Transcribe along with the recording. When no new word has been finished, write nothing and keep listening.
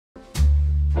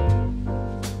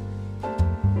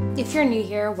If you're new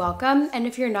here, welcome, and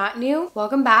if you're not new,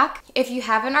 welcome back. If you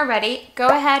haven't already, go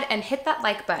ahead and hit that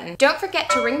like button. Don't forget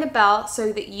to ring the bell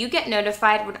so that you get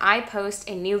notified when I post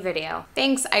a new video.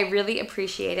 Thanks, I really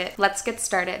appreciate it. Let's get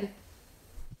started.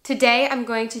 Today, I'm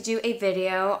going to do a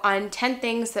video on 10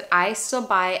 things that I still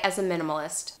buy as a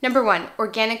minimalist. Number 1,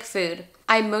 organic food.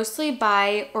 I mostly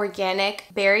buy organic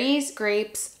berries,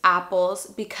 grapes, apples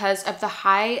because of the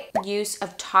high use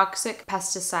of toxic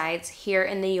pesticides here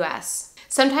in the US.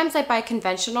 Sometimes I buy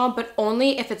conventional, but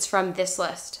only if it's from this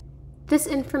list. This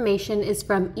information is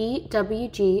from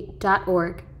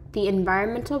EWG.org, the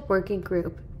Environmental Working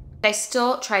Group. I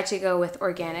still try to go with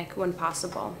organic when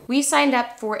possible. We signed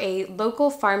up for a local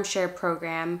farm share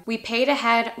program. We paid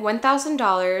ahead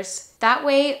 $1,000. That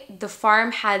way the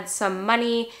farm had some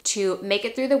money to make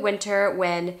it through the winter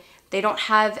when they don't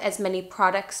have as many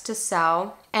products to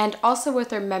sell. And also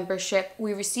with our membership,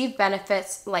 we receive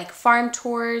benefits like farm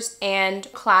tours and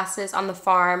classes on the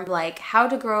farm, like how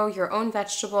to grow your own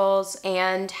vegetables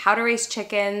and how to raise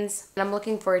chickens. And I'm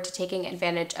looking forward to taking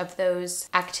advantage of those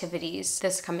activities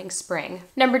this coming spring.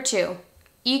 Number 2,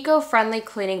 eco-friendly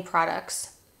cleaning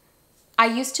products. I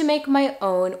used to make my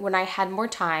own when I had more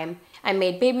time. I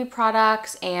made baby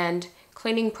products and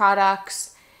cleaning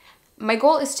products. My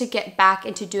goal is to get back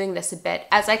into doing this a bit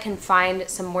as I can find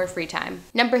some more free time.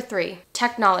 Number 3,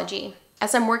 technology.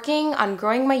 As I'm working on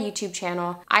growing my YouTube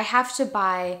channel, I have to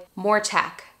buy more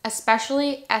tech,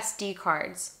 especially SD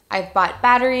cards. I've bought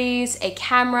batteries, a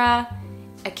camera,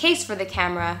 a case for the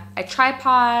camera, a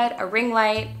tripod, a ring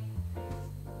light,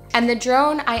 and the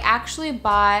drone I actually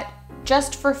bought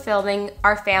just for filming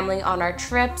our family on our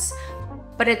trips,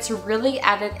 but it's really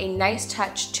added a nice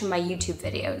touch to my YouTube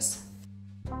videos.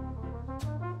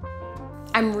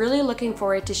 I'm really looking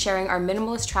forward to sharing our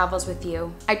minimalist travels with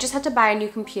you. I just had to buy a new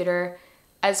computer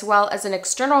as well as an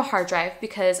external hard drive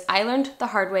because I learned the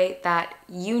hard way that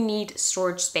you need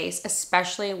storage space,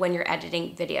 especially when you're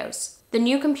editing videos. The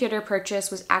new computer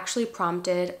purchase was actually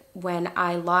prompted when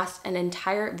I lost an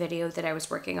entire video that I was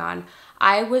working on.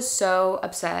 I was so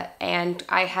upset and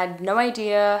I had no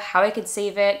idea how I could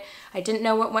save it. I didn't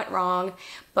know what went wrong,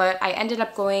 but I ended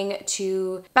up going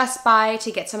to Best Buy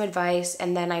to get some advice,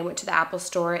 and then I went to the Apple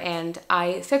store and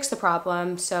I fixed the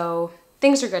problem, so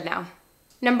things are good now.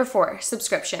 Number 4,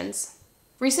 subscriptions.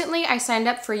 Recently, I signed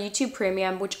up for YouTube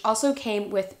Premium, which also came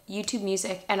with YouTube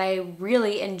Music, and I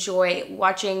really enjoy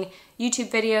watching YouTube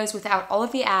videos without all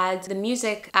of the ads. The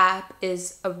music app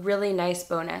is a really nice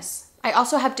bonus. I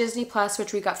also have Disney Plus,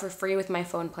 which we got for free with my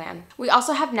phone plan. We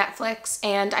also have Netflix,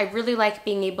 and I really like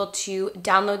being able to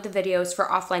download the videos for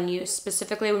offline use,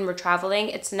 specifically when we're traveling.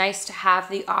 It's nice to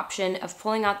have the option of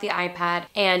pulling out the iPad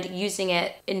and using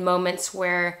it in moments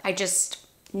where I just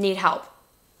need help.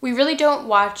 We really don't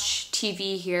watch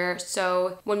TV here,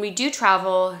 so when we do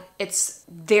travel, it's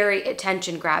very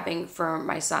attention grabbing for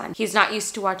my son. He's not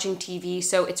used to watching TV,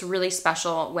 so it's really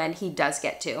special when he does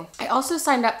get to. I also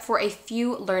signed up for a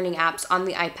few learning apps on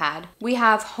the iPad. We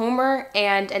have Homer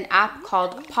and an app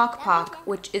called Pock Pock,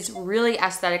 which is really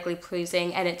aesthetically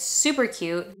pleasing and it's super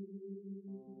cute.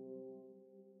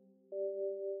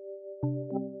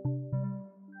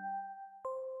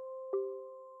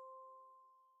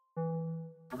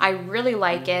 I really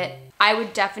like it. I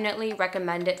would definitely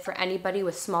recommend it for anybody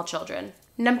with small children.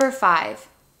 Number 5,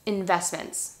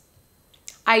 investments.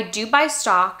 I do buy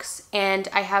stocks and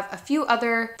I have a few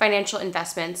other financial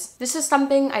investments. This is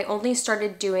something I only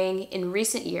started doing in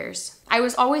recent years. I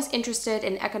was always interested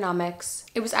in economics.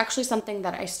 It was actually something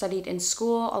that I studied in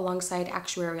school alongside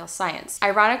actuarial science.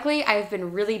 Ironically, I've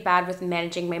been really bad with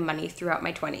managing my money throughout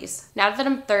my 20s. Now that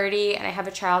I'm 30 and I have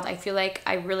a child, I feel like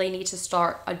I really need to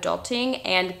start adulting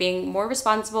and being more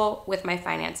responsible with my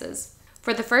finances.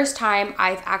 For the first time,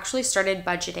 I've actually started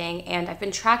budgeting and I've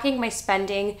been tracking my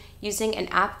spending using an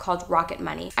app called Rocket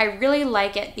Money. I really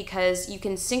like it because you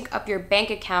can sync up your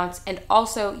bank accounts and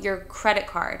also your credit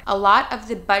card. A lot of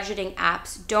the budgeting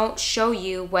apps don't show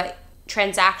you what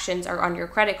transactions are on your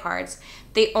credit cards.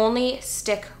 They only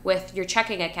stick with your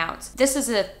checking accounts. This is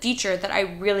a feature that I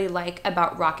really like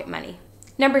about Rocket Money.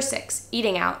 Number 6,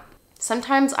 eating out.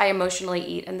 Sometimes I emotionally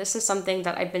eat, and this is something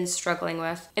that I've been struggling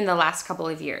with in the last couple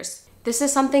of years. This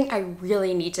is something I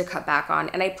really need to cut back on,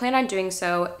 and I plan on doing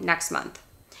so next month.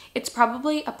 It's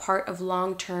probably a part of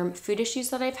long-term food issues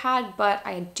that I've had, but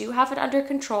I do have it under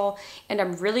control, and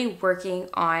I'm really working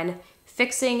on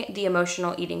fixing the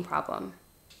emotional eating problem.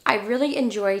 I really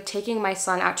enjoy taking my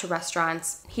son out to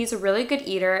restaurants. He's a really good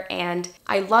eater, and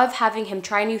I love having him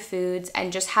try new foods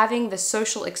and just having the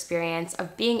social experience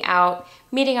of being out,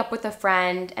 meeting up with a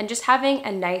friend, and just having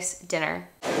a nice dinner.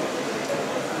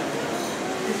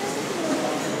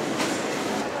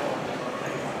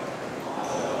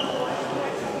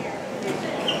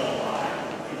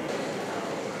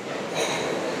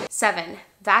 7,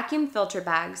 vacuum filter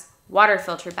bags, water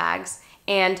filter bags,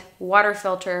 and water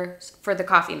filters for the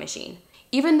coffee machine.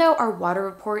 Even though our water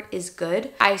report is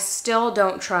good, I still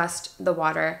don't trust the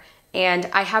water, and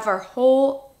I have our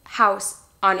whole house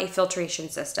on a filtration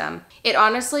system. It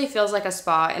honestly feels like a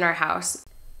spa in our house.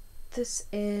 This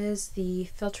is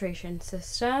the filtration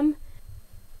system.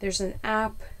 There's an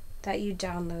app that you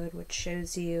download which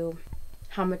shows you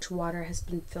how much water has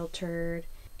been filtered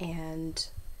and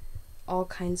all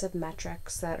kinds of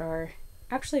metrics that are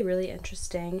actually really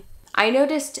interesting. I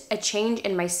noticed a change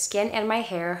in my skin and my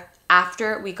hair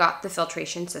after we got the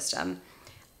filtration system.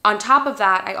 On top of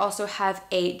that, I also have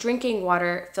a drinking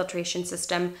water filtration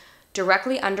system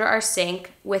directly under our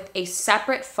sink with a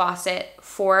separate faucet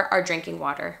for our drinking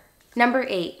water. Number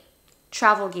 8,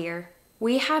 travel gear.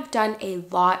 We have done a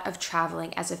lot of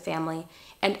traveling as a family,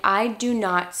 and I do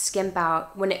not skimp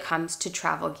out when it comes to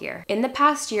travel gear. In the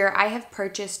past year, I have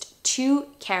purchased 2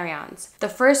 carry-ons. The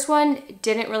first one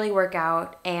didn't really work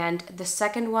out, and the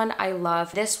second one I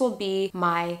love. This will be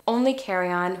my only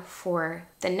carry-on for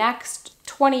the next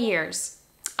 20 years.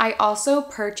 I also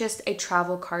purchased a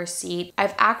travel car seat.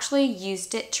 I've actually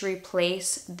used it to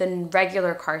replace the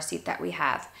regular car seat that we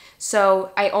have.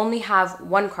 So I only have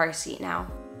 1 car seat now.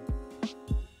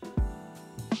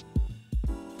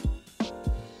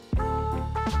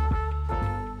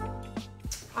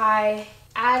 I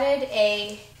added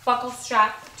a buckle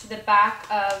strap to the back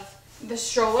of the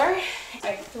stroller.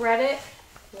 I thread it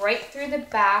right through the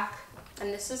back,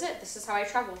 and this is it. This is how I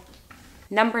travel.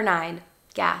 Number 9,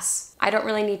 gas. I don't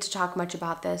really need to talk much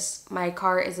about this. My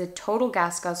car is a total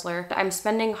gas guzzler. I'm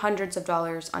spending hundreds of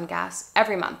dollars on gas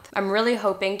every month. I'm really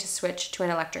hoping to switch to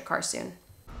an electric car soon.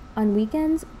 On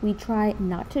weekends, we try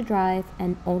not to drive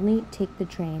and only take the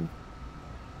train.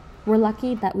 We're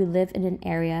lucky that we live in an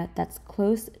area that's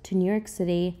close to New York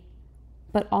City,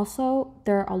 but also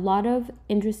there are a lot of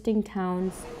interesting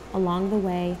towns along the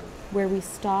way where we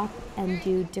stop and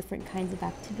do different kinds of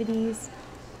activities,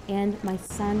 and my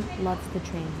son loves the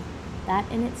train. That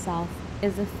in itself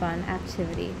is a fun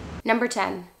activity. Number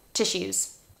 10,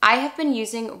 tissues. I have been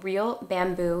using Real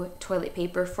Bamboo toilet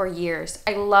paper for years.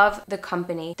 I love the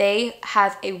company. They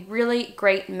have a really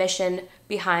great mission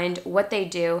behind what they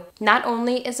do. Not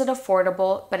only is it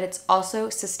affordable, but it's also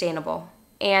sustainable.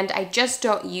 And I just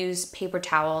don't use paper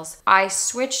towels. I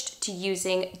switched to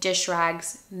using dish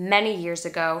rags many years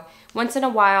ago. Once in a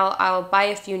while, I'll buy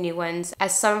a few new ones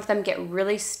as some of them get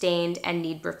really stained and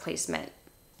need replacement.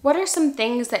 What are some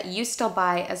things that you still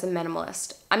buy as a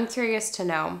minimalist? I'm curious to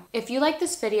know. If you like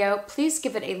this video, please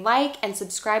give it a like and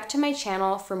subscribe to my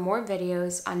channel for more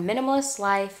videos on minimalist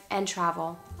life and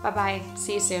travel. Bye-bye.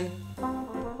 See you soon.